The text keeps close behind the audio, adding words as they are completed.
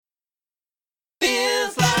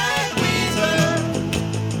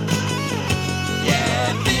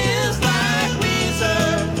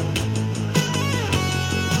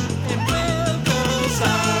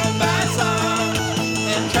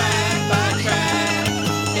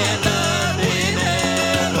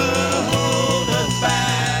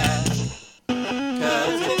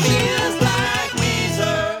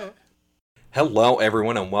Hello,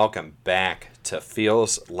 everyone, and welcome back to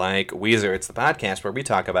Feels Like Weezer. It's the podcast where we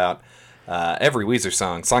talk about every Weezer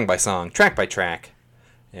song by song, track by track,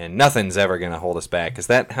 and nothing's ever going to hold us back. Is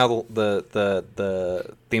that how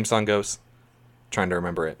the theme song goes? Trying to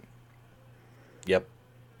remember it. Yep,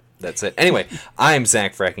 that's it. Anyway, I'm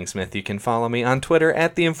Zach Fracking Smith. You can follow me on Twitter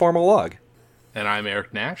at The Informal Log. And I'm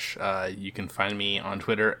Eric Nash. You can find me on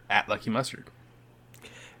Twitter at Lucky Mustard.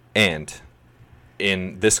 And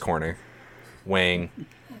in this corner, weighing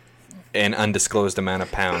an undisclosed amount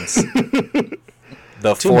of pounds, the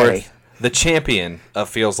champion of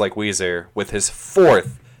Feels Like Weezer, with his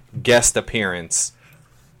fourth guest appearance,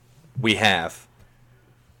 we have...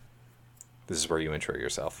 This is where you intro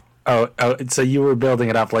yourself. Oh, so you were building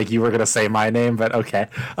it up like you were going to say my name, but okay.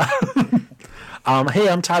 Hey,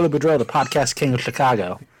 I'm Tyler Boudreau, the podcast king of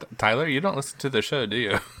Chicago. Tyler, you don't listen to the show, do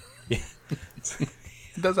you? Yeah.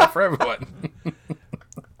 He does that for everyone.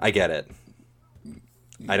 I get it.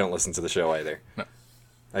 I don't listen to the show either. No.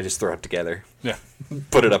 I just throw it together. Yeah.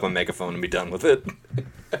 Put it up on Megaphone and be done with it.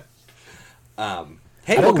 Hey,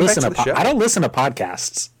 I don't listen to the show. I don't listen to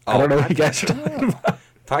podcasts. I don't know what you guys are talking about.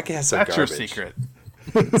 Podcasts are That's garbage. your secret.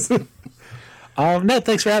 No,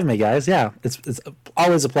 thanks for having me, guys. Yeah, it's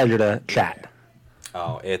always a pleasure to chat.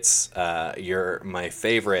 Oh, it's you're my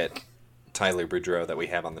favorite Tyler Boudreau that we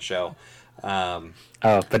have on the show.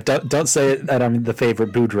 But don't say that I'm the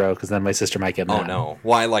favorite Boudreau, because then my sister might get mad. Oh no,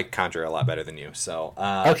 well I like Conjure a lot better than you. So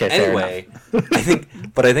okay. Anyway,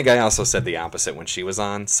 I think I also said the opposite when she was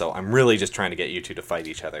on. So I'm really just trying to get you two to fight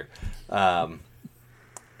each other.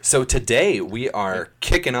 So today we are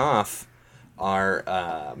kicking off our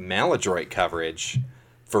Maladroit coverage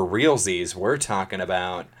for realsies. We're talking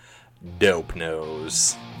about Dope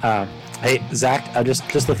Nose. Hey Zach, I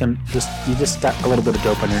just looking. You just got a little bit of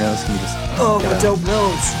dope on your nose. Can you just? Oh, my Dope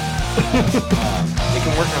Nose. It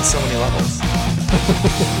can work on so many levels.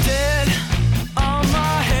 Dead on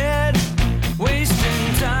my head,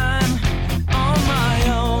 wasting time on my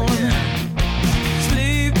own.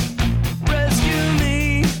 Sleep, rescue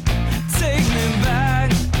me, take me back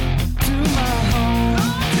to my home.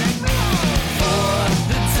 For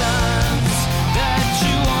the times that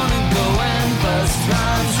you wanna go and bust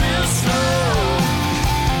rhymes real slow,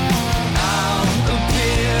 I'll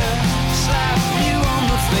appear, slap you on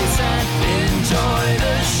the face and enjoy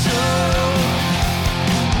the show.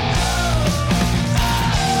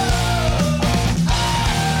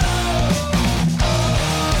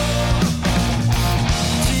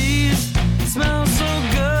 Teeth smell so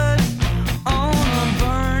good on a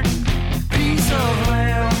burnt piece of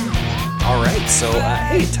lamb. All right, so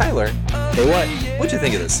hey Tyler, Hey, what? what'd you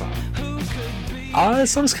think of this song?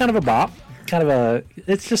 This song's kind of a bop.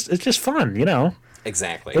 It's just fun, you know.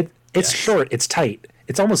 Exactly. It's Yes. short. It's tight.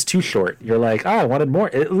 It's almost too short. You're like, I wanted more.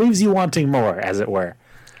 It leaves you wanting more, as it were.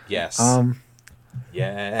 Yes.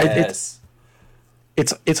 Yes. Yes.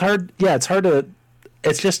 It's hard. Yeah, it's hard to.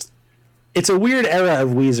 It's a weird era of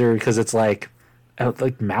Weezer, because it's like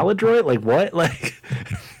Maladroit. Like what? Like.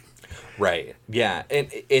 Right. Yeah.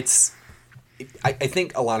 And I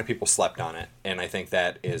think a lot of people slept on it, and I think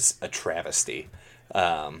that is a travesty,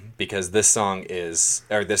 because this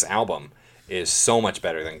album is so much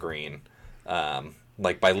better than Green,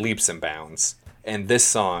 like by leaps and bounds. And this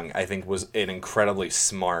song, I think, was an incredibly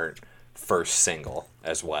smart first single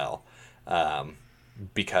as well,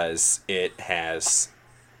 because it's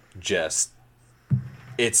just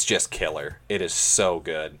killer. It is so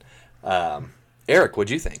good. Eric,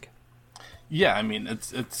 what'd you think? Yeah, I mean,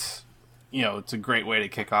 it's it's a great way to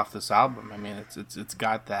kick off this album. I mean, it's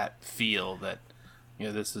got that feel that,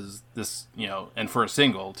 this, and for a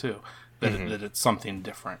single too, that that it's something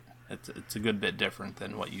different. It's a good bit different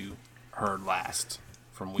than what you heard last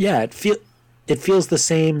from Weezer. Yeah, it feels the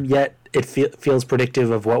same, yet it feels predictive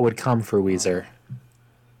of what would come for Weezer.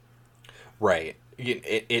 Right.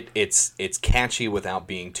 It's catchy without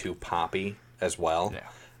being too poppy as well.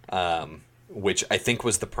 Yeah. Which I think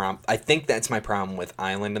was the problem. I think that's my problem with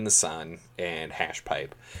Island in the Sun and Hash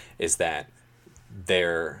Pipe, is that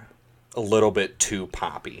they're a little bit too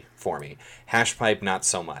poppy for me. Hash Pipe, not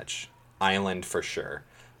so much. Island, for sure.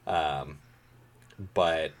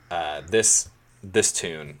 But this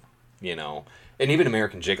tune, and even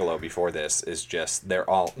American Gigolo before this is just, they're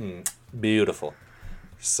all beautiful.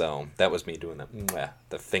 So that was me doing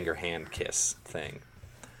the finger hand kiss thing.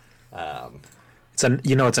 It's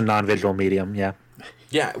a non-visual medium. Yeah.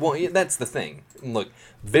 Yeah, well, that's the thing. Look,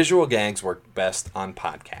 visual gags work best on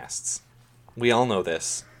podcasts. We all know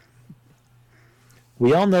this.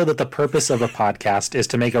 We all know that the purpose of a podcast is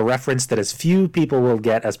to make a reference that as few people will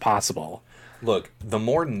get as possible. Look, the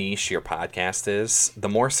more niche your podcast is, the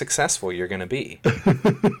more successful you're going to be.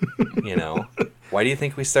 You know? Why do you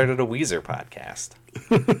think we started a Weezer podcast?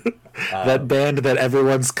 That band that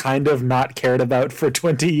everyone's kind of not cared about for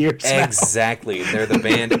 20 years now. Exactly. They're the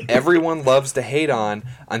band everyone loves to hate on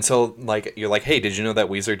until, like, you're like, hey, did you know that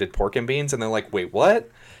Weezer did Pork and Beans? And they're like, wait, what?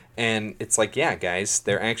 And it's like, yeah, guys,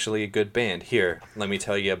 they're actually a good band. Here, let me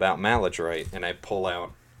tell you about Maladroit. And I pull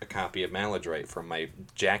out a copy of Maladroit from my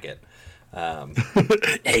jacket.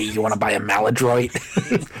 Hey, you want to buy a Maladroit?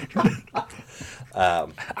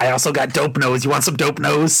 I also got Dope Nose. You want some Dope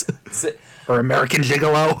Nose? Or American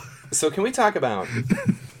Gigolo? So can we talk about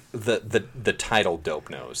the title Dope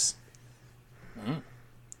Nose?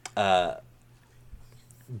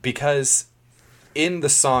 Because in the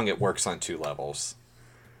song it works on two levels.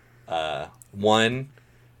 One,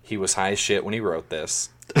 he was high as shit when he wrote this.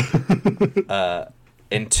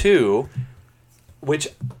 And two, which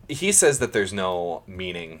he says that there's no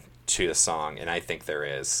meaning to the song, and I think there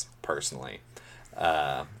is, personally.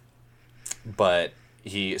 But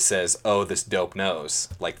he says, oh, this dope nose.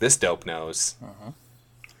 Like, this dope nose.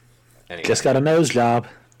 Anyway. Just got a nose job.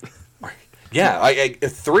 Yeah, I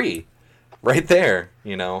 3. Right there,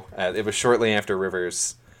 you know. It was shortly after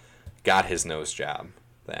Rivers got his nose job.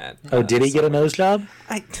 That. Oh, did he get a nose job?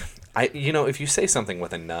 You know, if you say something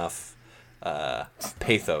with enough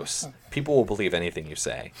pathos, people will believe anything you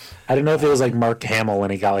say. I don't know if it was like Mark Hamill when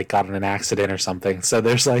he got in an accident or something. So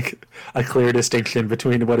there's like a clear distinction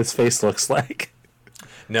between what his face looks like.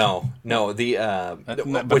 No, the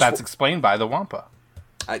but that's explained by the Wampa.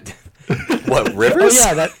 What, Rivers?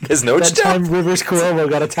 Oh yeah, his nose that job? time Rivers Cuomo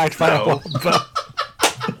got attacked by a wampa.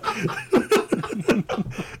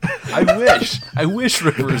 I wish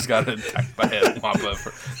Rivers got attacked by a Wampa.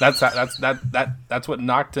 That's what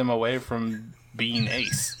knocked him away from being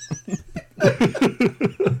Ace.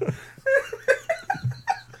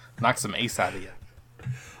 Knock some Ace out of you.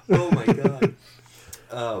 Oh my god.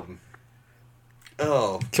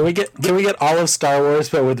 Can we get all of Star Wars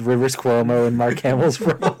but with Rivers Cuomo and Mark Hamill's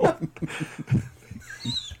role?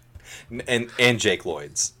 and Jake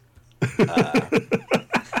Lloyd's.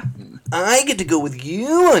 I get to go with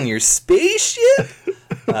you on your spaceship.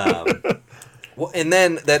 Well, and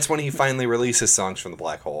then that's when he finally releases Songs from the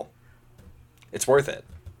Black Hole. It's worth it.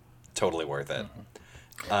 Totally worth it.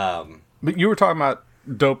 But you were talking about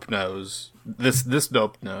Dope Nose, this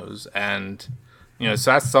Dope Nose, and you know,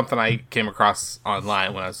 so that's something I came across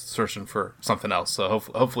online when I was searching for something else. So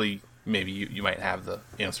hopefully, maybe you might have the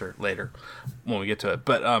answer later when we get to it.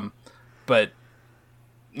 But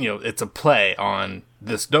you know, it's a play on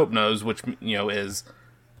this Dope Nose, which, you know, is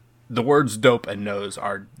the words dope and nose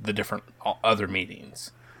are the different other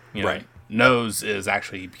meanings. You know, right. Nose is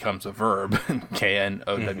actually becomes a verb,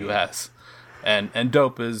 Knows, and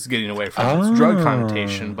dope is getting away from its drug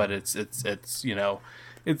connotation, but it's you know,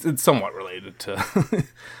 it's somewhat related to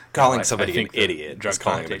calling somebody an idiot, drug just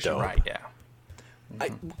calling him a connotation, dope. right?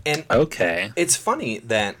 Yeah. Okay. It's funny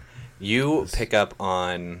that you pick up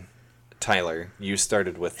on Tyler. You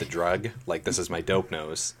started with the drug, like, this is my dope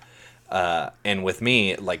nose. And with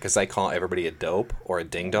me, like, because I call everybody a dope or a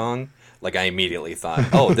ding dong, like, I immediately thought,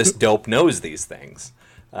 oh, this dope knows these things.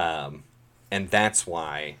 And that's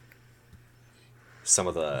why some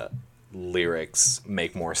of the lyrics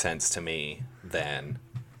make more sense to me than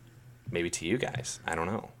maybe to you guys. I don't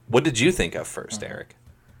know. What did you think of first, Eric?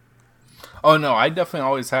 Oh no, I definitely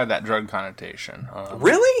always had that drug connotation.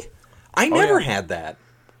 Really? I never yeah. had that.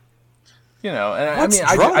 You know, and What's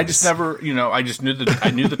I mean, I just drugs? never, you know, I just knew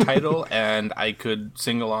I knew the title, and I could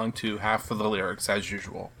sing along to half of the lyrics as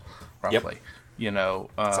usual, roughly. Yep. You know,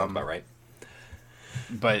 Sounds about right.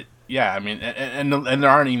 but yeah, I mean, and there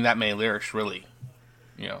aren't even that many lyrics really,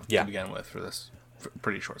 you know, Yeah. to begin with for this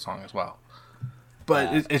pretty short song as well.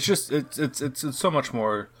 But it's just it's so much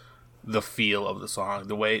more the feel of the song,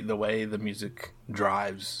 the way the music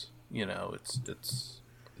drives. You know, it's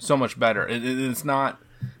so much better. It's not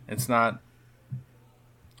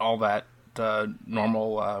all that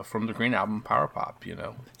normal from the Green Album power pop. You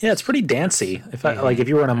know. Yeah, it's pretty dancey. If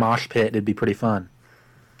you were in a mosh pit, it'd be pretty fun.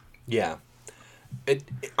 Yeah.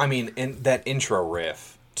 I mean, and that intro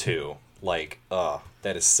riff too, like, oh,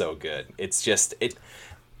 that is so good. It's just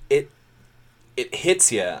it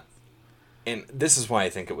hits you, and this is why I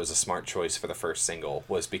think it was a smart choice for the first single,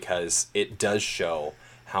 was because it does show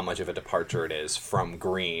how much of a departure it is from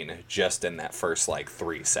Green just in that first, like,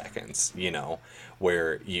 3 seconds, you know,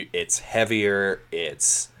 where it's heavier,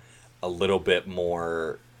 it's a little bit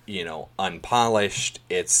more, you know, unpolished,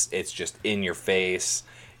 it's just in your face,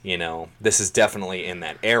 you know. This is definitely in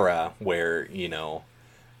that era where, you know,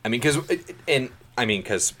 I mean, because, and I mean,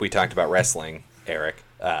 because we talked about wrestling, Eric,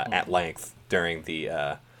 at length during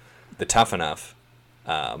the Tough Enough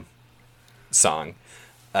song.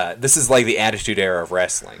 This is like the Attitude Era of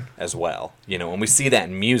wrestling as well, and we see that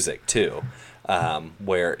in music too,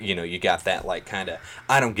 where you got that like kind of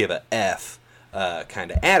I don't give a f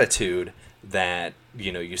kind of attitude that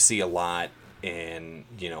you see a lot in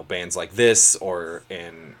bands like this, or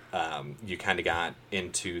in you kind of got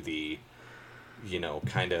into the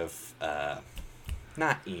kind of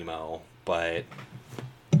not emo, but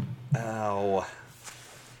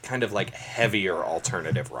kind of like heavier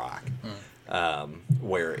alternative rock.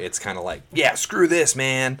 Where it's kind of like, yeah, screw this,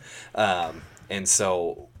 man. And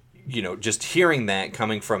so, just hearing that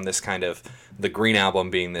coming from this kind of the Green Album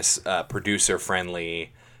being this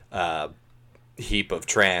producer-friendly heap of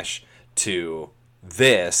trash to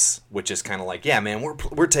this, which is kind of like, yeah, man,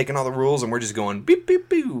 we're taking all the rules and we're just going beep beep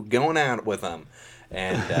beep, going out with them.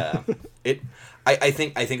 And I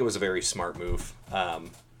think it was a very smart move.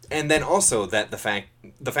 And then also that the fact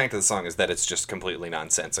of the song is that it's just completely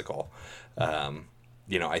nonsensical.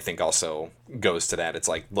 I think also goes to that. It's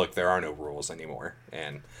like, look, there are no rules anymore.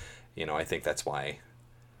 And, I think that's why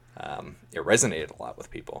it resonated a lot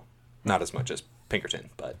with people. Not as much as Pinkerton,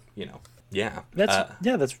 but, yeah.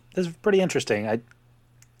 That's pretty interesting.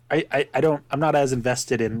 I'm not as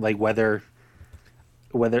invested in like whether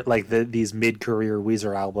like these mid-career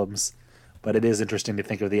Weezer albums, but it is interesting to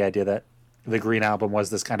think of the idea that the Green Album was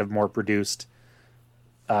this kind of more produced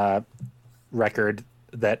record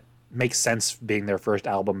that makes sense being their first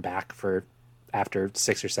album back for after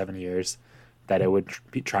 6 or 7 years, that it would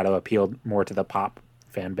try to appeal more to the pop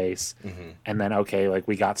fan base. Mm-hmm. And then, okay, like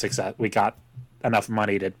we got success, we got enough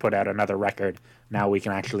money to put out another record. Now we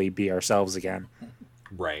can actually be ourselves again.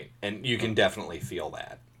 Right. And you can definitely feel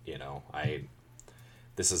that,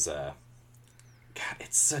 this is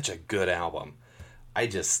it's such a good album. I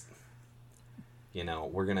just, you're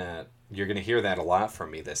going to hear that a lot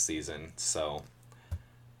from me this season. So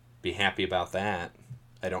be happy about that.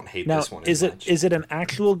 I don't hate this one as much. Is it an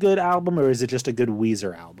actual good album, or is it just a good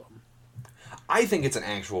Weezer album? I think it's an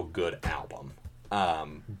actual good album.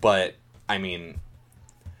 But, I mean,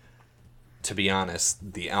 to be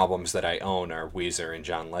honest, the albums that I own are Weezer and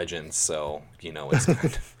John Legend, so, it's kind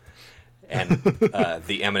of... And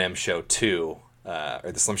the Eminem Show 2, or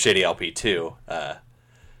the Slim Shady LP 2,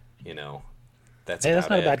 that's not it.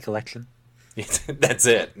 A bad collection. That's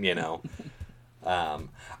it,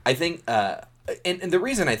 I think, and the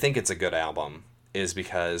reason I think it's a good album is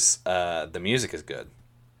because the music is good.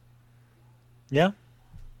 Yeah.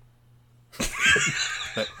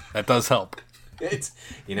 that does help. It's,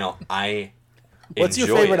 I What's your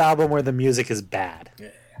favorite album where the music is bad?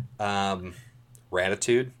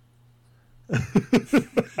 Ratitude.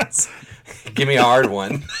 Give me a hard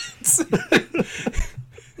one.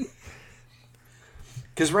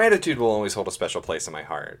 Because Ratitude will always hold a special place in my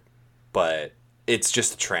heart, but it's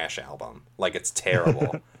just a trash album. Like, it's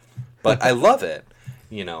terrible. But I love it,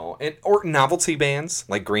 or novelty bands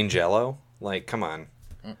like Green Jello. Like, come on.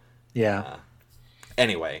 Yeah.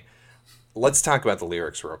 Anyway, let's talk about the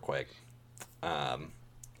lyrics real quick.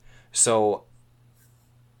 So,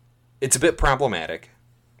 it's a bit problematic.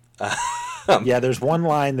 Yeah, there's one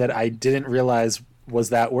line that I didn't realize was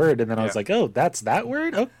that word, and then I was like, oh, that's that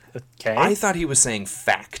word? Oh, okay. I thought he was saying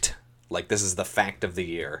fact. Like, this is the fact of the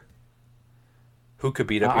year. Who could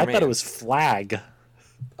beat up your man? I thought it was flag.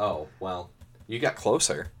 Oh, well, you got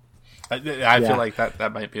closer. I feel like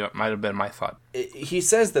that might have been my thought. He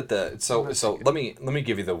says that so let me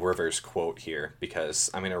give you the Rivers quote here, because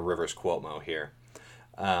I'm in a Rivers quote mo here.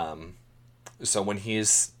 So when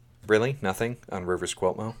he's really nothing on Rivers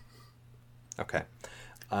quote mo. Okay.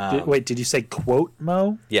 Wait, did you say quote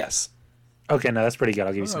mo? Yes. Okay, no, that's pretty good.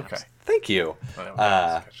 I'll give you some. Okay. Thank you.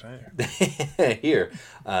 Here,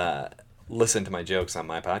 listen to my jokes on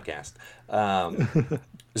my podcast.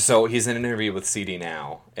 So he's in an interview with CD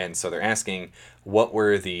Now, and so they're asking what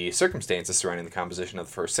were the circumstances surrounding the composition of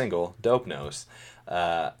the first single, Dope Nose.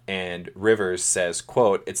 And Rivers says,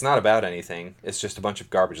 quote, "It's not about anything. It's just a bunch of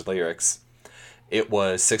garbage lyrics. It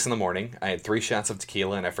was 6 a.m. I had 3 shots of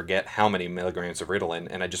tequila, and I forget how many milligrams of Ritalin,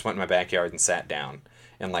 and I just went in my backyard and sat down.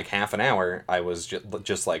 In like half an hour, I was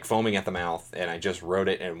just like foaming at the mouth, and I just wrote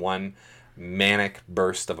it in one manic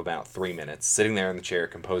burst of about 3 minutes, sitting there in the chair,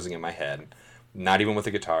 composing in my head, not even with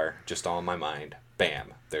a guitar, just all in my mind.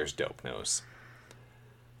 Bam, there's Dope Nose."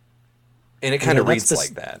 And it kind of reads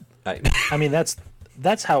like that. I mean, that's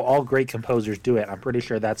that's how all great composers do it. I'm pretty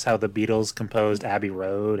sure that's how the Beatles composed Abbey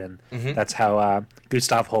Road, and that's how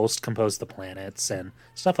Gustav Holst composed The Planets and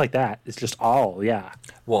stuff like that. It's just all, yeah.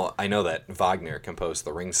 Well, I know that Wagner composed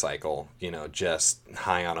the Ring Cycle, just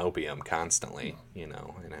high on opium constantly, and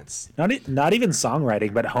it's... Not even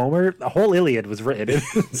songwriting, but Homer, the whole Iliad was written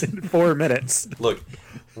in 4 minutes. Look,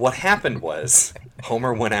 what happened was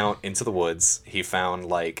Homer went out into the woods. He found,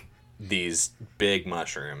 like, these big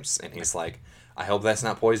mushrooms, and he's like, I hope that's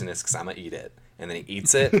not poisonous because I'm going to eat it. And then he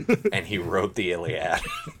eats it, and he wrote the Iliad.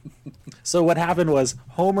 So what happened was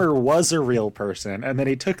Homer was a real person, and then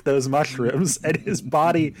he took those mushrooms, and his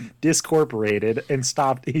body discorporated, and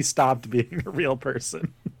he stopped being a real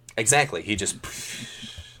person. Exactly. He just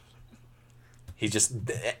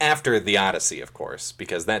after the Odyssey, of course,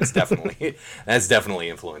 because that's definitely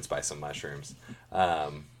influenced by some mushrooms,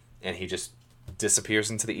 and he just disappears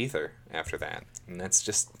into the ether after that, and it's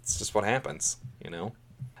just what happens,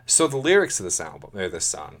 So the lyrics of this album, or this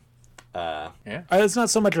song, it's not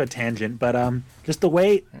so much of a tangent, but just the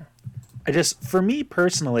way, for me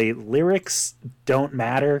personally, lyrics don't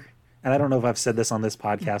matter, and I don't know if I've said this on this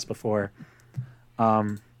podcast before,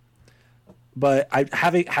 but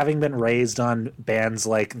having been raised on bands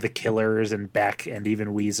like The Killers and Beck and even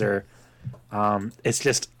Weezer, it's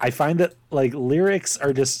just, I find that like lyrics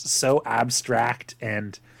are just so abstract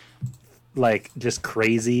and like just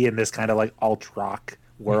crazy in this kind of like alt rock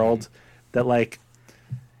world that like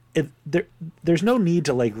there's no need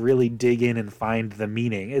to like really dig in and find the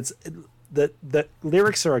meaning. The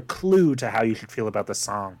lyrics are a clue to how you should feel about the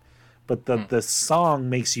song, but the song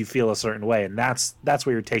makes you feel a certain way, and that's what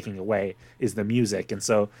you're taking away is the music. And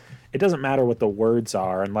so it doesn't matter what the words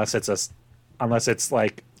are unless it's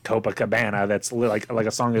like Copacabana, that's like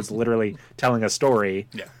a song that's literally telling a story.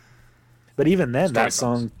 Yeah. But even then, that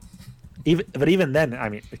song, even then, I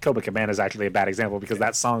mean, Copacabana is actually a bad example because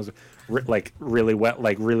that song's really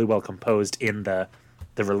well composed in the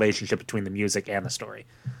relationship between the music and the story.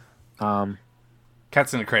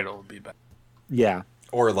 Cats in the Cradle would be better. Yeah.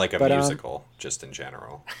 Or like a musical, just in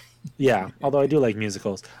general. Yeah, although I do like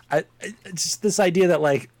musicals. It's just this idea that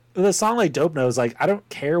like with a song like Dope Nose, like I don't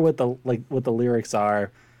care what the lyrics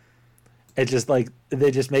are. It's just like they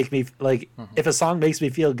just make me like if a song makes me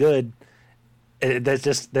feel good, that's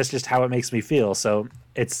just how it makes me feel. So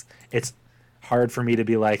it's hard for me to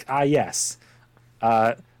be like, yes,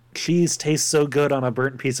 cheese tastes so good on a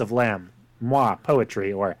burnt piece of lamb. Moi,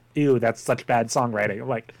 poetry, or ew, that's such bad songwriting. I'm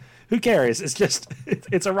like, who cares? It's just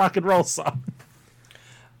it's a rock and roll song.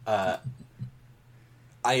 I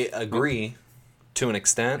agree to an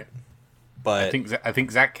extent, but I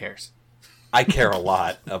think Zach cares. I care a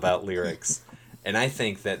lot about lyrics, and I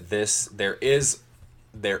think that there is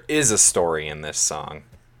a story in this song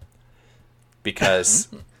because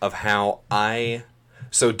of how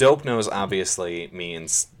so Dope Nose obviously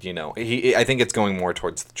means, I think it's going more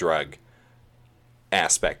towards the drug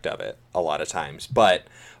aspect of it a lot of times, but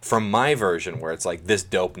from my version where it's like this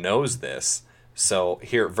dope knows this. So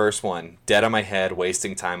here, verse 1, dead on my head,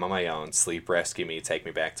 wasting time on my own, sleep rescue me, take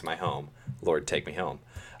me back to my home, Lord take me home.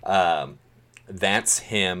 That's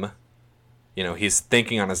him, he's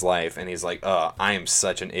thinking on his life, and he's like, I am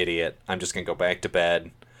such an idiot, I'm just gonna go back to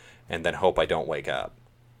bed and then hope I don't wake up.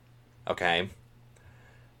 Okay?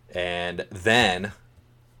 And then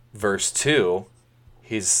verse 2,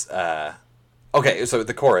 he's okay, so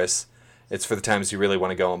the chorus, it's for the times you really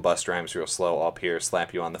want to go and bust rhymes real slow up here,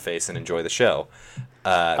 slap you on the face and enjoy the show.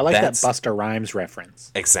 I like that Busta Rhymes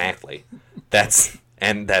reference. Exactly. That's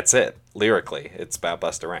it. Lyrically, it's about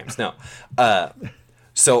Busta Rhymes. No.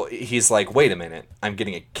 So he's like, wait a minute, I'm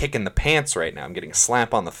getting a kick in the pants right now. I'm getting a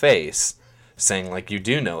slap on the face saying, like, you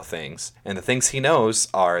do know things. And the things he knows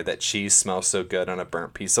are that cheese smells so good on a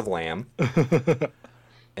burnt piece of lamb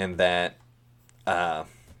and that a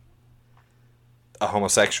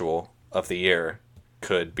homosexual of the year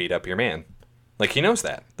could beat up your man. Like, he knows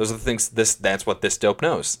that. Those are the things, that's what this dope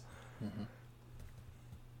knows.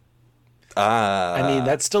 I mean,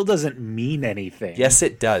 that still doesn't mean anything. Yes,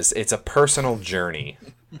 it does. It's a personal journey.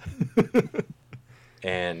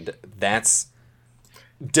 And that's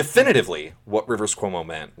definitively what Rivers Cuomo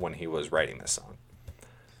meant when he was writing this song.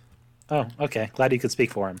 Oh, okay. Glad you could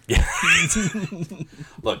speak for him. Yeah.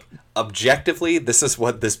 Look, objectively, this is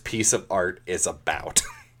what this piece of art is about.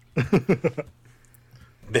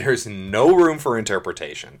 There's no room for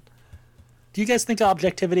interpretation. Do you guys think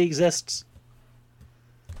objectivity exists?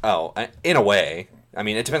 Oh, in a way. I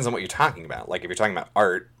mean, it depends on what you're talking about. Like, if you're talking about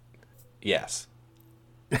art, yes.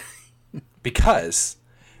 Because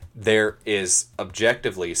there is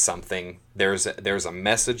objectively something, there's a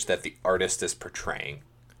message that the artist is portraying.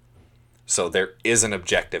 So there is an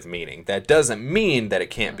objective meaning. That doesn't mean that it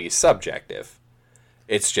can't be subjective.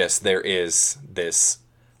 It's just there is this,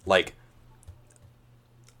 like,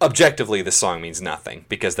 objectively the song means nothing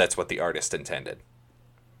because that's what the artist intended.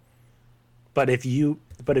 But if you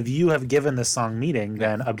have given the song meaning,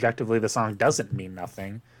 then objectively the song doesn't mean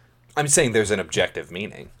nothing. I'm saying there's an objective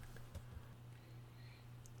meaning.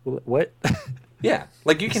 What? Yeah,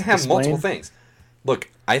 like you can have Explain. multiple things. Look,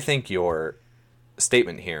 I think your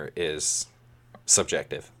statement here is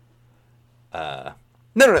subjective. No.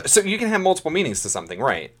 So you can have multiple meanings to something,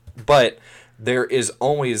 right? But there is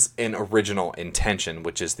always an original intention,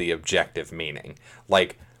 which is the objective meaning.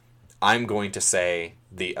 Like, I'm going to say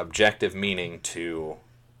the objective meaning to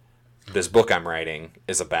this book I'm writing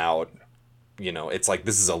is about, it's like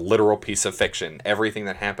this is a literal piece of fiction. Everything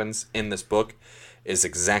that happens in this book is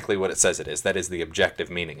exactly what it says it is. That is the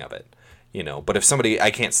objective meaning of it. But if I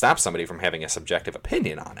can't stop somebody from having a subjective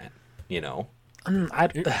opinion on it,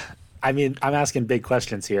 I mean, I'm asking big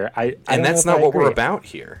questions here. And that's not what we're about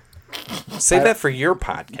here. Save that for your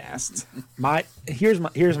podcast.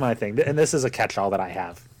 Here's my thing, and this is a catch-all that I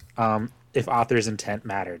have. If author's intent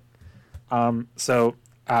mattered. I'm a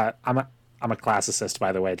classicist,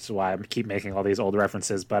 by the way, which is why I keep making all these old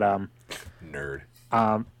references. But Nerd.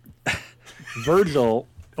 Virgil,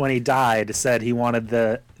 when he died, said he wanted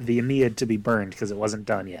the Aeneid to be burned because it wasn't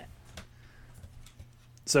done yet.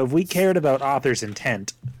 So if we cared about author's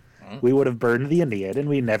intent, we would have burned the Aeneid, and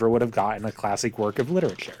we never would have gotten a classic work of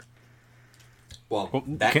literature. Well,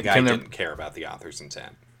 that guy didn't care about the author's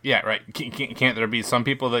intent. Yeah, right. Can't there be some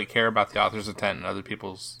people that care about the author's intent and other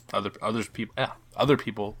people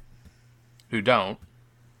who don't?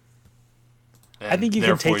 I think you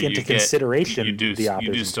can take into consideration the author's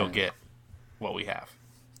You do still intent. get what we have.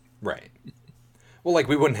 Right. Well, like,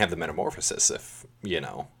 we wouldn't have the Metamorphosis if,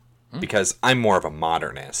 because I'm more of a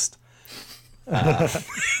modernist. If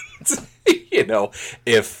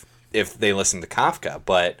they listen to Kafka,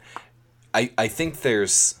 but I think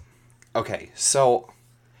there's... Okay, so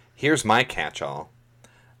here's my catch-all.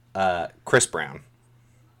 Chris Brown.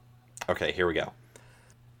 Okay, here we go.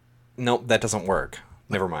 Nope, that doesn't work.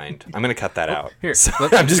 Never mind. I'm going to cut that out. Here, So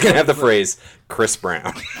I'm just going to have the phrase Chris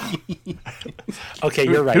Brown. Okay,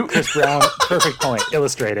 you're right. Chris Brown, perfect point.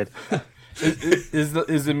 Illustrated. Is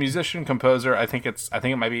the musician composer? I think it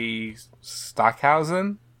might be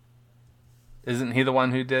Stockhausen. Isn't he the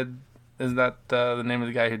one who did? Is that the name of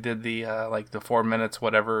the guy who did the the 4 minutes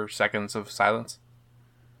whatever seconds of silence?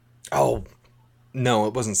 Oh, no,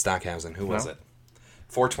 it wasn't Stockhausen. Who was No? it?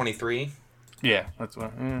 423? Yeah, that's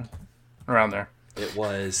what around there. It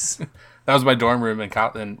was That was my dorm room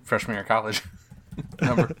in freshman year of college.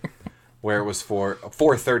 Number where it was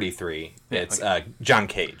 433. It's John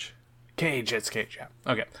Cage. Cage. It's Cage.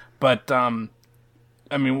 Yeah. Okay, but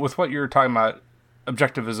I mean, with what you're talking about,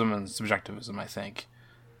 objectivism and subjectivism, I think,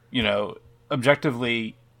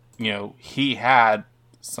 objectively, he had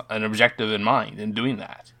an objective in mind in doing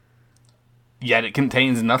that. Yet it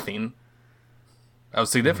contains nothing of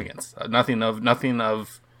significance. Nothing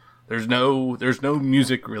of. There's no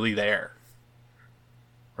music really there.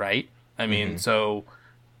 Right? I mean, so,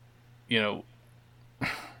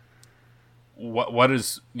 what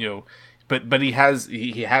is, but he has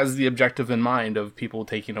the objective in mind of people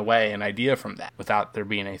taking away an idea from that without there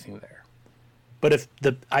being anything there. But if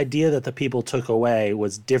the idea that the people took away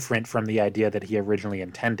was different from the idea that he originally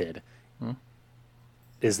intended,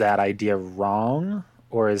 is that idea wrong,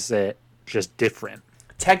 or is it just different?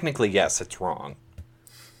 Technically, yes, it's wrong.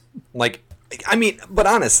 Like, I mean, but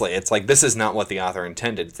honestly, it's like, this is not what the author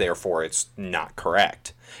intended, therefore it's not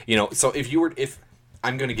correct. So if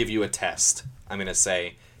I'm going to give you a test, I'm going to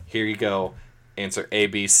say, here you go, answer A,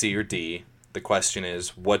 B, C, or D. The question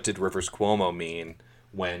is, what did Rivers Cuomo mean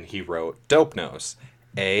when he wrote Dope Nose?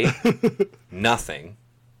 A, nothing.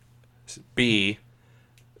 B,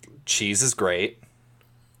 cheese is great.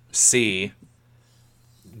 C,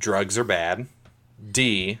 drugs are bad.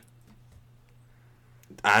 D,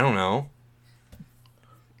 I don't know.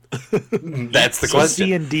 That's the So question.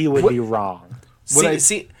 C and D would be wrong.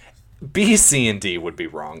 B, C, and D would be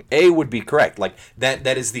wrong. A would be correct. Like, that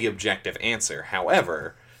is the objective answer.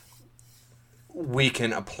 However, we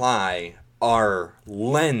can apply our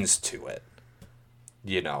lens to it.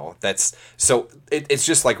 That's so it's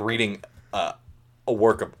just like reading a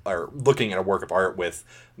work of, or looking at a work of art with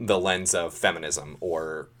the lens of feminism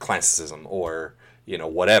or classicism or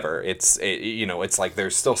whatever. It's like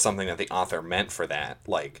there's still something that the author meant for that,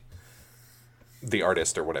 like the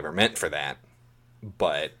artist or whatever meant for that.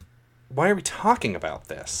 But why are we talking about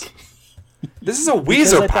this? This is a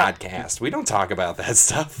Weezer podcast. We don't talk about that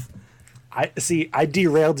stuff. I see. I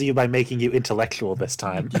derailed you by making you intellectual this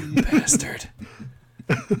time. Bastard.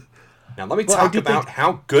 Now let me Well, I talk do about think-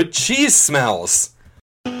 how good cheese smells.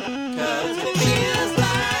 Cause it feels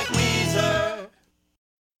like Weezer.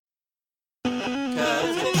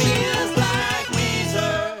 Cause it feels like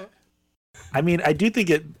Weezer. I mean, I think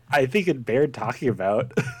it bared talking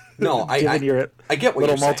about. No, Given your I get what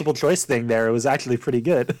little you're saying. multiple choice thing there, it was actually pretty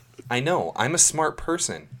good. I know. I'm a smart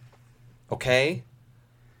person. Okay?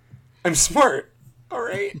 I'm smart. All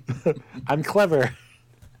right? I'm clever.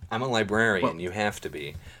 I'm a librarian. You have to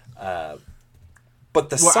be. But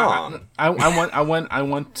the Well, song. I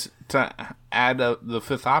want to add the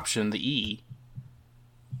fifth option, the E.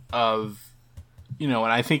 Of, and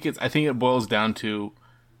I think it boils down to,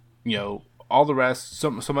 all the rest.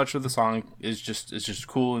 So much of the song is just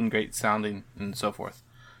cool and great sounding and so forth,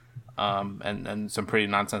 and some pretty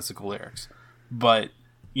nonsensical lyrics, but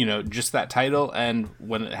just that title and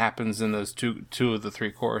when it happens in those two of the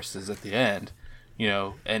three choruses at the end,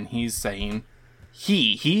 and he's saying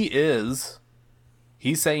he's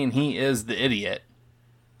saying he is the idiot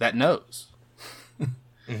that knows,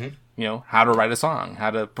 how to write a song,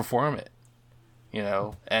 how to perform it,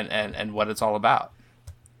 and what it's all about.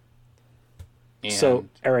 And, So,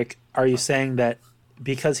 Eric, are you saying that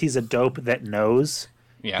because he's a dope that knows,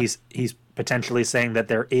 yeah, he's potentially saying that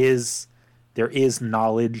there is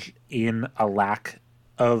knowledge in a lack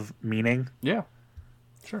of meaning? yeah,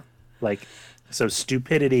 sure. Like, so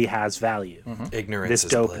stupidity has value. Ignorance This is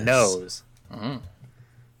dope bliss. knows.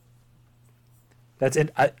 That's in.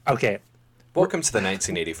 Okay. Welcome to the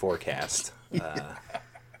 1984 cast.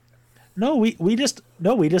 No, we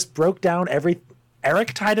just broke down every.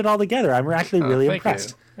 Eric tied it all together. I'm actually really Thank impressed.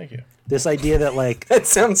 you. Thank you. This idea that like That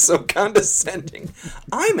sounds so condescending.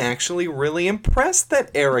 I'm actually really impressed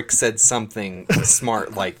that Eric said something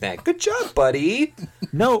smart like that. Good job, buddy.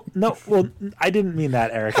 no, well, I didn't mean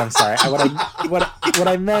that, Eric. I'm sorry. What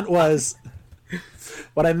I meant was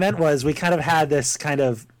we kind of had this kind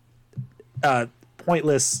of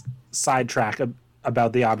pointless sidetrack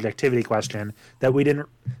about the objectivity question that we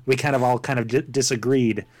kind of all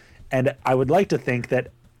disagreed, and I would like to think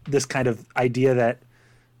that this kind of idea that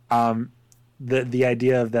the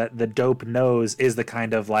idea of that the dope knows is the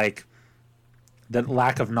kind of like the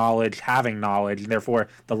lack of knowledge having knowledge, and therefore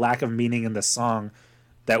the lack of meaning in the song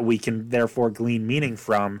that we can therefore glean meaning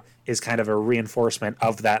from is kind of a reinforcement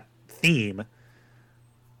of that theme.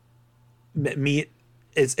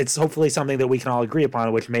 It's hopefully something that we can all agree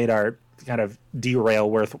upon, which made our kind of derail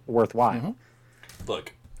worthwhile.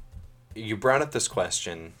 Look, you brought up this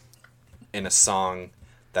question in a song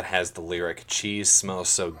that has the lyric, cheese smells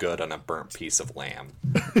so good on a burnt piece of lamb.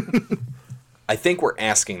 I think we're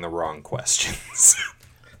asking the wrong questions.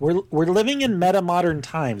 We're living in meta modern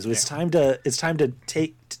times. It's time to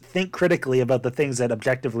think critically about the things that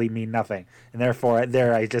objectively mean nothing, and therefore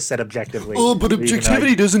I just said objectively. but even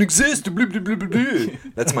though doesn't exist. Blah, blah, blah, blah, blah.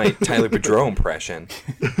 That's my Tyler Boudreau impression.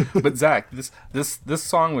 But Zach, this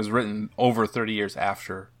song was written over 30 years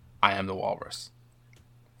after I Am the Walrus.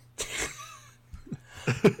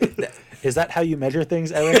 Is that how you measure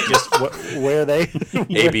things, Eric? Just where they?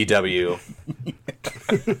 ABW.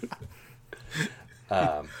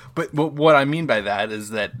 But what I mean by that is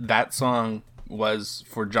that song was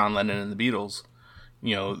for John Lennon and the Beatles.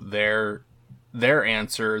 Their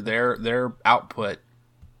answer, their output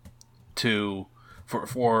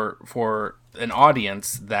for an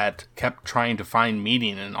audience that kept trying to find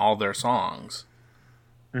meaning in all their songs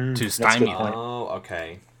to stymie good point. them. Oh,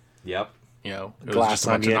 okay. Yep. It was Glass just a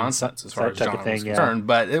bunch of Onion, nonsense as far that as type of John thing, was yeah. concerned.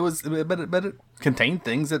 But it contained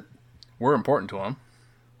things that were important to him.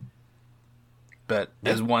 But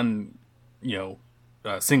as one,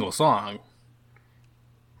 single song,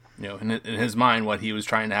 in his mind, what he was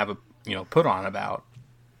trying to have a put on about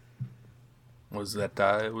was that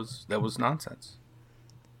that was nonsense.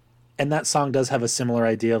 And that song does have a similar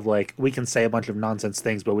idea of like we can say a bunch of nonsense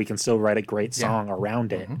things, but we can still write a great song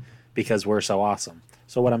around it because we're so awesome.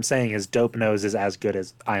 So what I'm saying is, Dope Nose is as good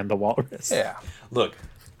as I Am the Walrus. Yeah. Look,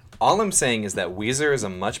 all I'm saying is that Weezer is a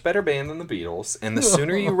much better band than the Beatles, and the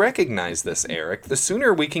sooner you recognize this, Eric, the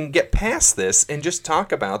sooner we can get past this and just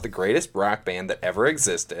talk about the greatest rock band that ever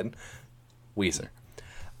existed, Weezer.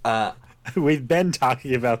 We've been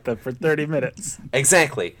talking about them for 30 minutes.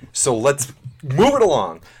 Exactly. So let's move it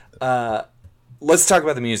along. Let's talk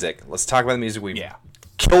about the music. We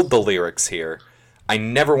killed the lyrics here. I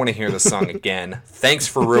never want to hear this song again. Thanks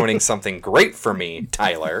for ruining something great for me,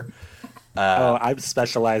 Tyler. I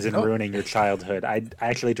specialize in ruining your childhood. I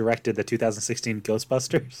actually directed the 2016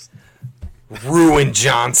 Ghostbusters. Ruin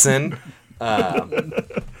Johnson.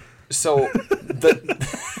 So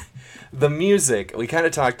the the music, we kind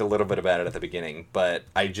of talked a little bit about it at the beginning, but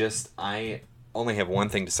I only have one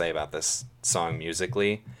thing to say about this song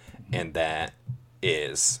musically, and that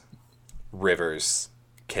is Rivers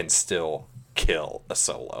can still kill a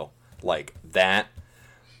solo. Like that.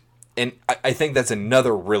 And I think that's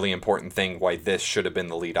another really important thing why this should have been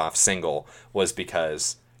the lead-off single, was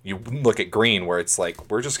because you look at Green, where it's like,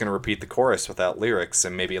 we're just going to repeat the chorus without lyrics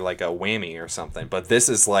and maybe like a whammy or something. But this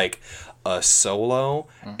is like a solo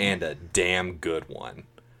and a damn good one.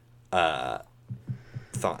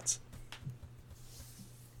 Thoughts?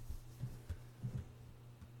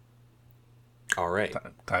 All right.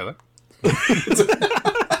 Tyler?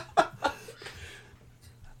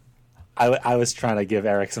 I was trying to give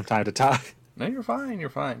Eric some time to talk. No, you're fine.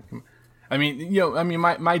 You're fine. I mean,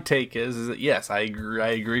 my take is that yes, I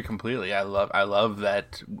agree completely. I love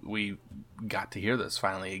that we got to hear this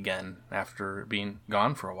finally again after being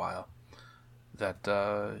gone for a while. That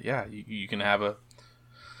you can have a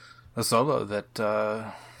solo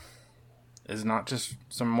that is not just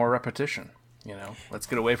some more repetition. Let's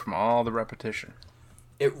get away from all the repetition.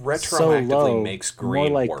 It So retroactively low, makes more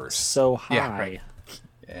Green like worse. so high. Yeah, right.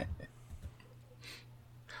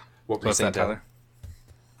 What were you What's saying, that, Tyler?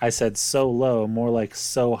 I said so low, more like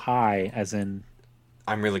so high, as in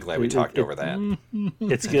I'm really glad we talked over that.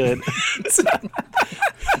 it's good.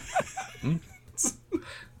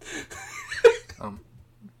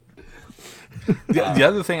 The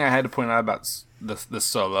other thing I had to point out about the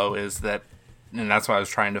solo is that, and that's why I was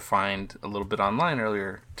trying to find a little bit online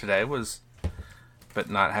earlier today, but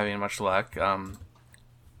not having much luck,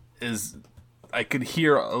 is I could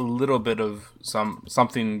hear a little bit of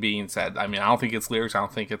something being said. I mean, I don't think it's lyrics. I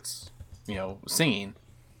don't think it's singing.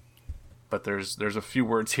 But there's a few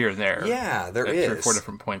words here and there. Yeah, there at is. 3 or 4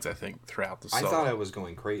 different points, I think, throughout the solo. I thought I was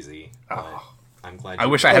going crazy. But I'm glad. I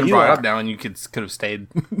wish I hadn't you brought it are. up now, and you could have stayed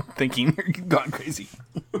thinking or gone crazy.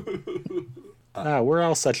 We're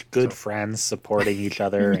all such good friends, supporting each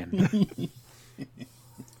other, and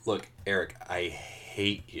Look, Eric, I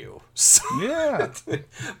hate you. So Yeah.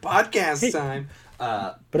 podcast time.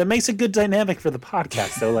 but it makes a good dynamic for the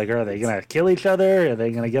podcast. Though, like, are they gonna kill each other? Are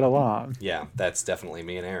they gonna get along? Yeah, that's definitely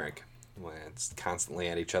me and Eric. Well, it's constantly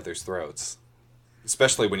at each other's throats,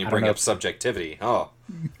 especially when you don't bring know up if- subjectivity. Oh,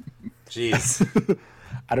 jeez,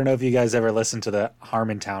 I don't know if you guys ever listened to the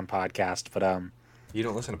Harmontown podcast, but you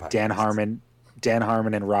don't listen to podcasts. Dan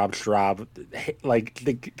Harmon and Rob Schraub, like,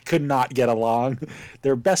 they could not get along.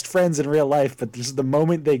 They're best friends in real life, but just the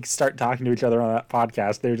moment they start talking to each other on that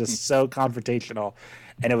podcast, they're just so confrontational.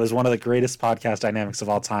 And it was one of the greatest podcast dynamics of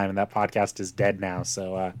all time, and that podcast is dead now,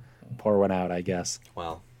 so pour one out, I guess.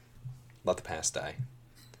 Well, let the past die.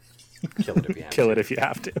 Kill it if you have Kill to. it if you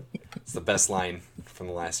have to. It's the best line from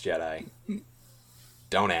The Last Jedi.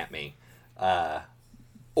 Don't at me.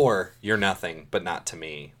 Or you're nothing, but not to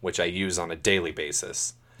me, which I use on a daily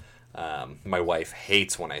basis. My wife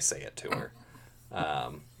hates when I say it to her.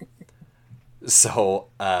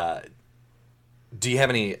 Do you have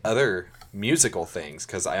any other musical things?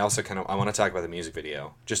 Because I also I want to talk about the music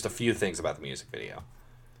video. Just a few things about the music video.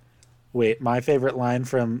 Wait, my favorite line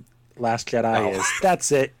from Last Jedi Oh. is, "That's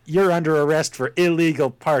it, you're under arrest for illegal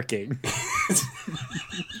parking."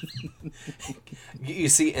 You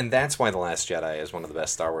see, and that's why The Last Jedi is one of the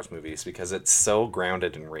best Star Wars movies, because it's so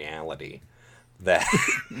grounded in reality that,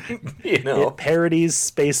 It parodies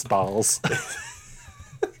Spaceballs.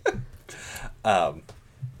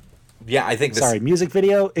 Yeah, I think this... Sorry, music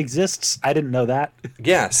video exists? I didn't know that.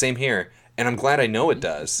 Yeah, same here. And I'm glad I know it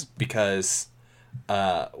does, because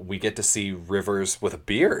we get to see Rivers with a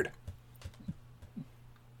beard.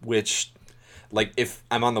 Which, like, if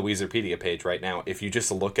I'm on the Weezerpedia page right now, if you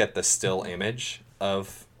just look at the still image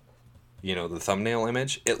of, the thumbnail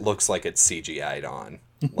image, it looks like it's CGI'd on.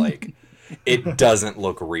 Like, it doesn't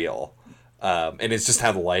look real. And it's just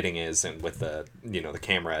how the lighting is, and with the, the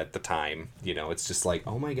camera at the time, it's just like,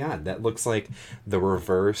 oh my god, that looks like the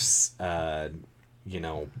reverse,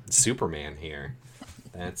 Superman here.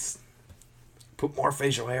 That's... Put more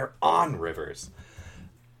facial hair on Rivers.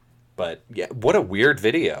 But, yeah, what a weird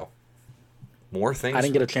video. More things... I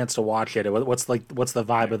didn't get a chance to watch it. What's the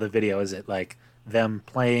vibe of the video? Is it like them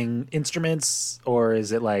playing instruments, or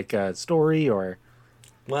is it like a story, or...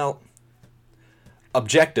 Well,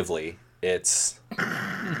 objectively, it's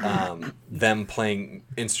them playing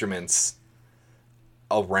instruments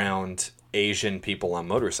around Asian people on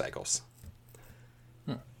motorcycles.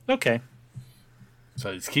 Okay.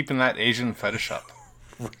 So he's keeping that Asian fetish up.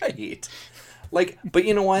 Right. Like, but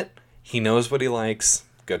you know what? He knows what he likes.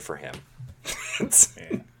 Good for him.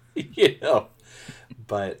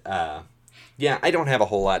 But, Yeah, I don't have a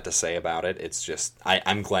whole lot to say about it. It's just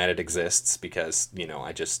I'm glad it exists because,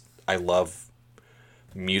 I love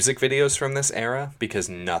music videos from this era because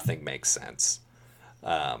nothing makes sense.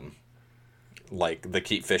 Like the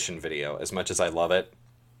Keep Fishing video, as much as I love it,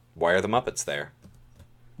 why are the Muppets there?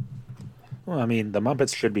 Well, I mean, the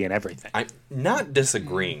Muppets should be in everything. I'm not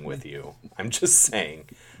disagreeing with you. I'm just saying,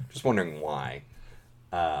 just wondering why.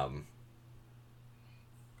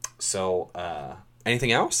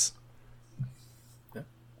 Anything else?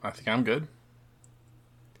 I think I'm good.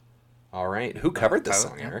 All right. Who covered this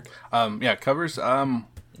Tyler, song, Eric? Covers.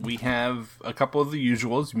 We have a couple of the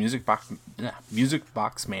usuals: Music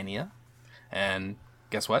Box Mania, and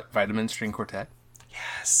guess what? Vitamin String Quartet.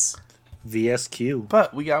 Yes. VSQ.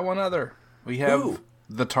 But we got one other. We have Who?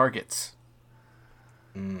 the Targets.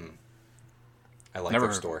 I like Never their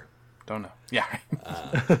heard. store. Don't know. Yeah,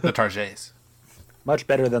 the Targets. Much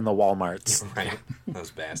better than the Walmarts. Right. Those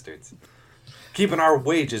bastards. Keeping our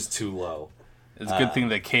wages too low. It's a good thing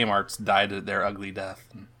that Kmart's died at their ugly death.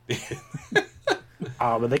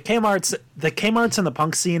 But the Kmart's in the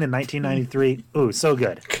punk scene in 1993. Ooh, so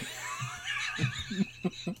good.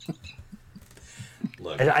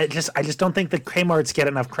 Look, I just don't think the Kmart's get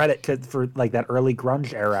enough credit for like that early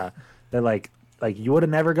grunge era. That like you would have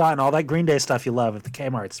never gotten all that Green Day stuff you love if the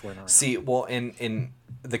Kmart's weren't around. see, well, in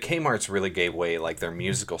the Kmart's really gave way, like their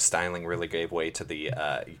musical styling really gave way to the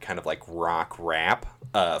kind of like rock rap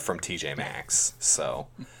from TJ Maxx. So,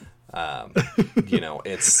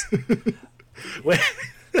 it's Wait,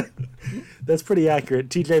 that's pretty accurate.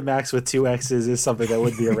 TJ Maxx with 2 X's is something that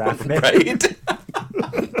would be a rap name. right.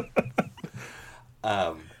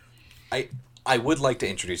 I would like to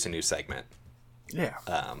introduce a new segment, Yeah.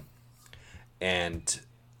 and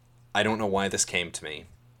I don't know why this came to me,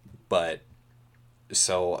 but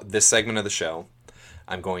so this segment of the show,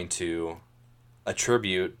 I'm going to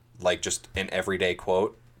attribute like just an everyday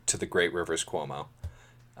quote to the great Rivers Cuomo.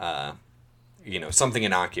 Something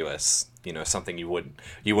innocuous, something you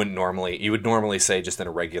would normally say just in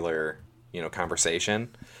a regular, conversation,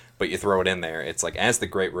 but you throw it in there. It's like, as the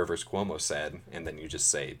great Rivers Cuomo said, and then you just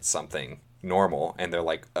say something normal, and they're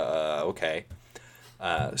like, okay.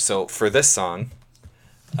 So for this song,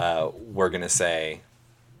 we're going to say,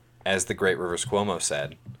 as the great Rivers Cuomo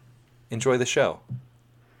said, enjoy the show.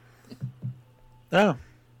 Oh,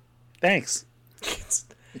 thanks.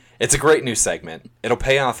 It's a great new segment. It'll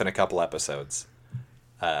pay off in a couple episodes.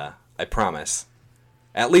 I promise.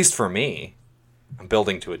 At least for me. I'm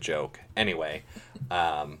building to a joke. Anyway.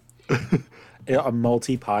 A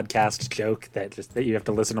multi-podcast joke that you have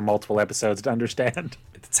to listen to multiple episodes to understand.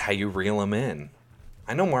 It's how you reel them in.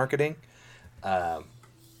 I know marketing. So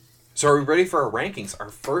are we ready for our rankings? Our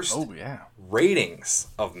first ratings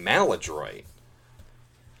of Maladroit.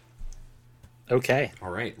 Okay.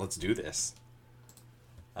 All right, let's do this.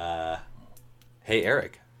 Hey,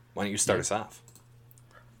 Eric, why don't you start us off?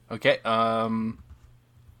 Okay.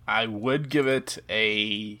 I would give it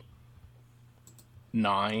a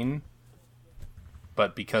 9,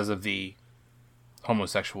 but because of the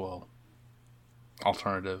homosexual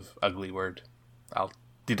alternative ugly word, I'll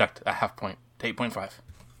deduct a half point to 8.5.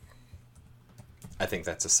 I think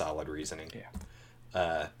that's a solid reasoning. Yeah.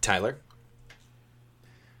 Tyler?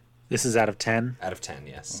 This is out of 10. Out of 10,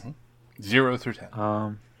 yes. 0 through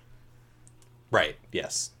 10. Right,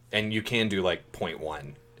 yes. And you can do like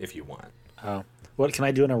 0.1 if you want. Oh, what can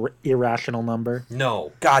I do? An irrational number?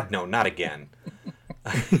 No, God, no, not again.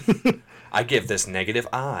 I give this negative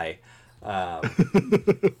I.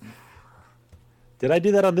 Did I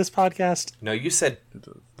do that on this podcast? No, you said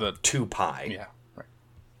The 2 pi. yeah. Right.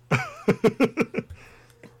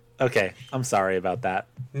 Okay, I'm sorry about that,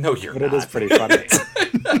 No, you're but not. it is pretty funny.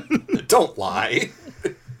 Don't lie.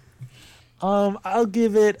 I'll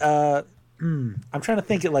give it. I'm trying to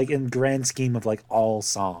think it like in grand scheme of like all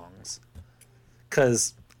songs,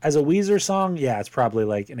 because as a Weezer song, yeah, it's probably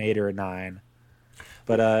like an 8 or a 9.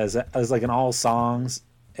 But as like an all songs,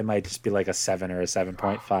 it might just be like a 7 or a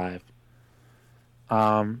 7.5.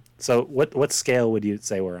 So what scale would you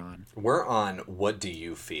say we're on? We're on what do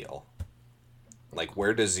you feel? Like,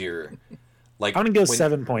 where does your... like? I'm gonna go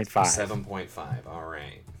when- 7.5. 7.5, all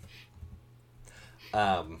right.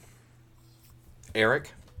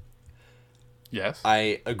 Eric, Yes.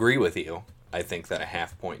 I agree with you. I think that a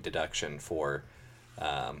half-point deduction for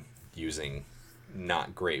using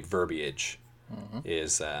not great verbiage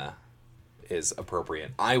is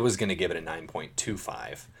appropriate. I was going to give it a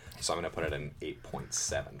 9.25, so I'm going to put it an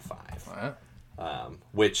 8.75,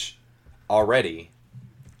 which already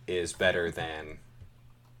is better than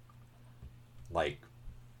like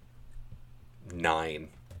 9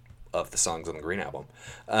 of the songs on the Green Album.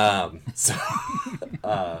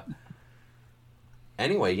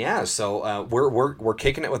 Anyway, yeah. So we're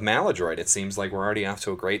kicking it with Maladroit. It seems like we're already off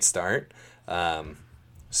to a great start. Hey,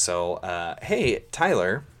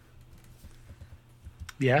 Tyler.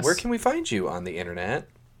 Yes. Where can we find you on the internet?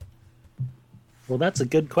 Well, that's a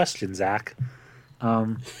good question, Zach.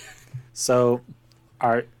 I'm one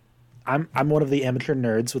of the amateur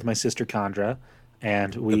nerds with my sister Condra,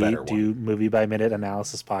 and we do movie by minute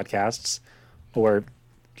analysis podcasts, or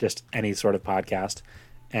just any sort of podcast.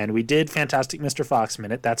 And we did Fantastic Mr. Fox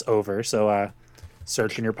Minute. That's over. So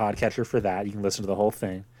search in your podcatcher for that. You can listen to the whole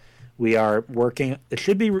thing. We are working. It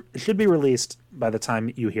should be released by the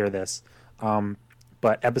time you hear this.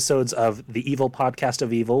 But episodes of the Evil Podcast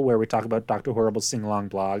of Evil, where we talk about Dr. Horrible's sing-along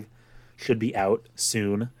blog, should be out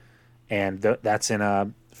soon. And that's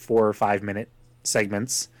in 4 or 5 minute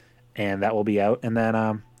segments, and that will be out. And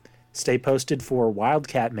then stay posted for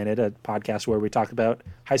Wildcat Minute, a podcast where we talk about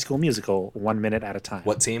High School Musical 1 minute at a time.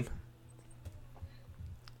 What team?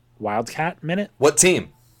 Wildcat Minute? What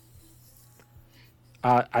team?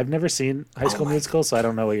 I've never seen High School Musical, so I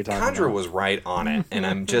don't know what you're talking about. Condra was right on it, and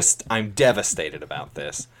I'm devastated about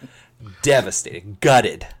this. Devastated.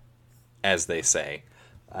 Gutted, as they say.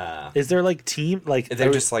 Is there like team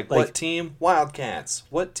they're just like what team? Wildcats.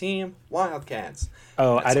 What team? Wildcats.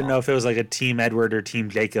 Oh, I didn't know if it was like a Team Edward or Team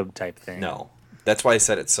Jacob type thing. No. That's why I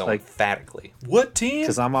said it so emphatically. What team?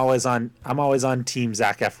 Because I'm always on Team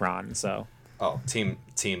Zac Efron, so. Oh, team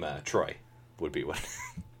Troy would be what.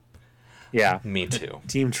 Yeah. Me too.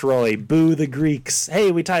 Team Troy, boo the Greeks.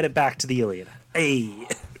 Hey, we tied it back to the Iliad. Hey.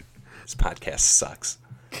 This podcast sucks.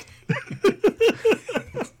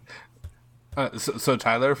 So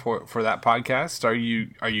Tyler, for that podcast, are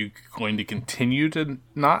you going to continue to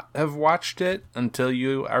not have watched it until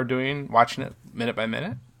you are watching it minute by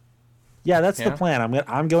minute? Yeah, that's the plan.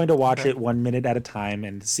 I'm going to watch it 1 minute at a time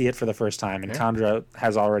and see it for the first time. And Condra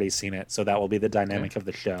has already seen it, so that will be the dynamic of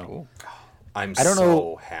the show. Cool. I don't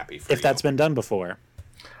know happy for if that's been done before.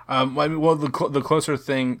 The closest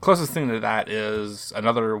thing to that is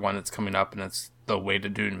another one that's coming up, and it's The Way to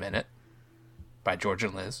Dune Minute by George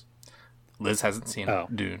and Liz. Liz hasn't seen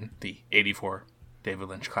Dune, the '84 David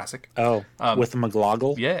Lynch classic. Oh, with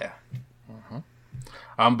McGloggle? Yeah.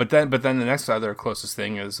 Mm-hmm. But then the next other closest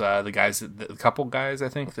thing is the couple guys I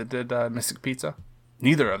think that did Mystic Pizza.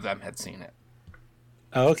 Neither of them had seen it.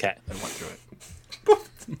 Oh, okay. And went through it.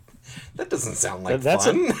 That doesn't sound like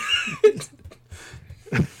fun.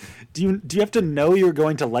 Do you have to know you're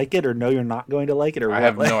going to like it or know you're not going to like it? Or I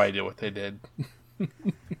have no idea what they did.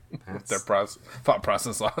 What their thought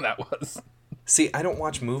process on that was. See, I don't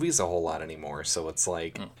watch movies a whole lot anymore, so it's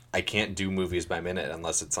like I can't do movies by minute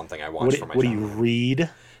unless it's something I watch for my What job. do you read?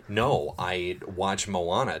 No, I watch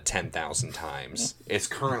Moana 10,000 times. It's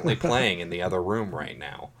currently playing in the other room right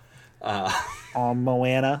now.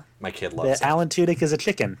 Moana. My kid loves it. Alan Tudyk is a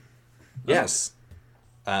chicken. Yes.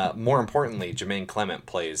 More importantly, Jermaine Clement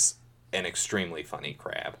plays an extremely funny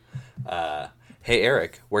crab. Hey,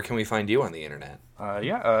 Eric, where can we find you on the internet?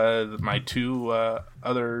 My two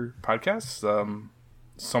other podcasts,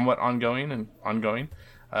 somewhat ongoing.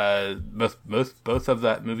 Both of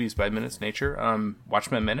that movies by minutes nature.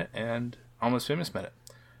 Watchmen Minute and Almost Famous Minute.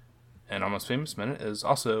 And Almost Famous Minute is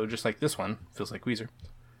also, just like this one, Feels Like Weezer,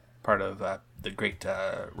 part of the great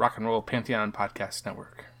Rock and Roll Pantheon Podcast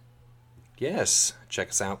Network. Yes, check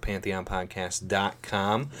us out,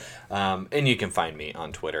 pantheonpodcast.com. And you can find me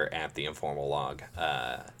on Twitter at The Informal Log.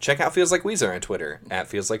 Check out Feels Like Weezer on Twitter at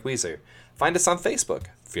Feels Like Weezer. Find us on Facebook,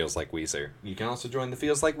 Feels Like Weezer. You can also join the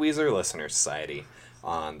Feels Like Weezer Listener Society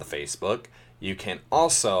on the Facebook. You can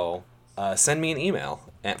also send me an email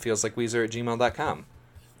at feelsLikeWeezer@gmail.com.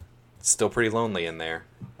 It's still pretty lonely in there.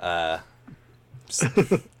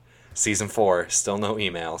 Season 4, still no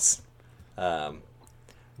emails.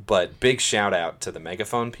 But big shout out to the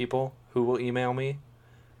Megaphone people who will email me.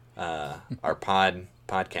 Our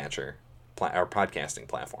podcatcher, our podcasting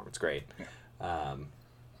platform. It's great. I'm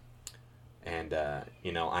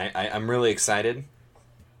really excited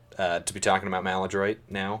to be talking about Maladroit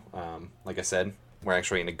now. Like I said, we're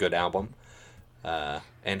actually in a good album.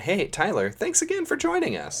 And hey, Tyler, thanks again for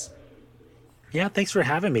joining us. Yeah, thanks for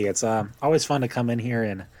having me. It's always fun to come in here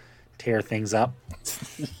and tear things up.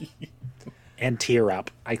 And tear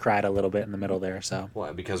up. I cried a little bit in the middle there. So.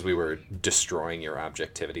 Well, because we were destroying your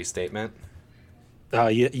objectivity statement?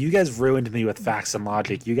 You guys ruined me with facts and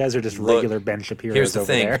logic. You guys are just regular Ben Shapiro's here's the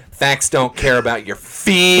over thing. there. Facts don't care about your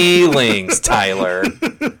feelings, Tyler.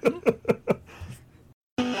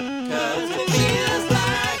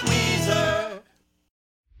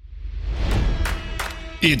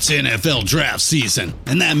 It's NFL draft season,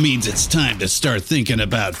 and that means it's time to start thinking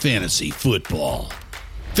about fantasy football.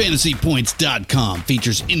 FantasyPoints.com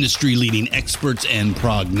features industry-leading experts and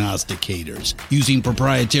prognosticators using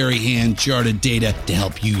proprietary hand-charted data to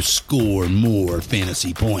help you score more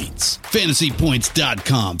fantasy points.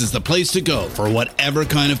 FantasyPoints.com is the place to go for whatever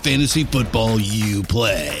kind of fantasy football you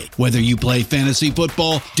play. Whether you play fantasy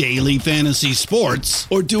football, daily fantasy sports,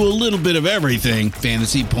 or do a little bit of everything,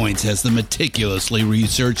 Fantasy Points has the meticulously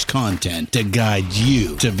researched content to guide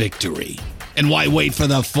you to victory. And why wait for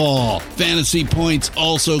the fall? Fantasy Points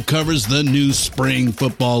also covers the new spring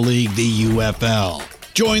football league, the UFL.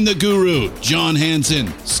 Join the guru, John Hansen,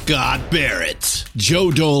 Scott Barrett,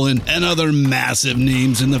 Joe Dolan, and other massive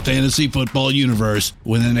names in the fantasy football universe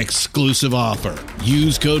with an exclusive offer.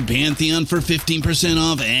 Use code Pantheon for 15%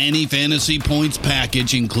 off any Fantasy Points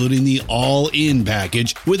package, including the all-in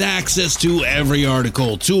package, with access to every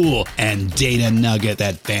article, tool, and data nugget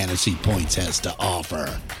that Fantasy Points has to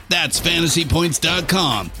offer. That's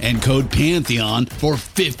FantasyPoints.com and code Pantheon for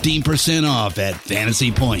 15% off at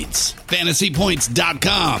Fantasy Points.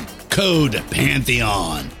 FantasyPoints.com, code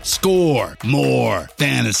Pantheon. Score more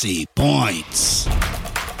fantasy points.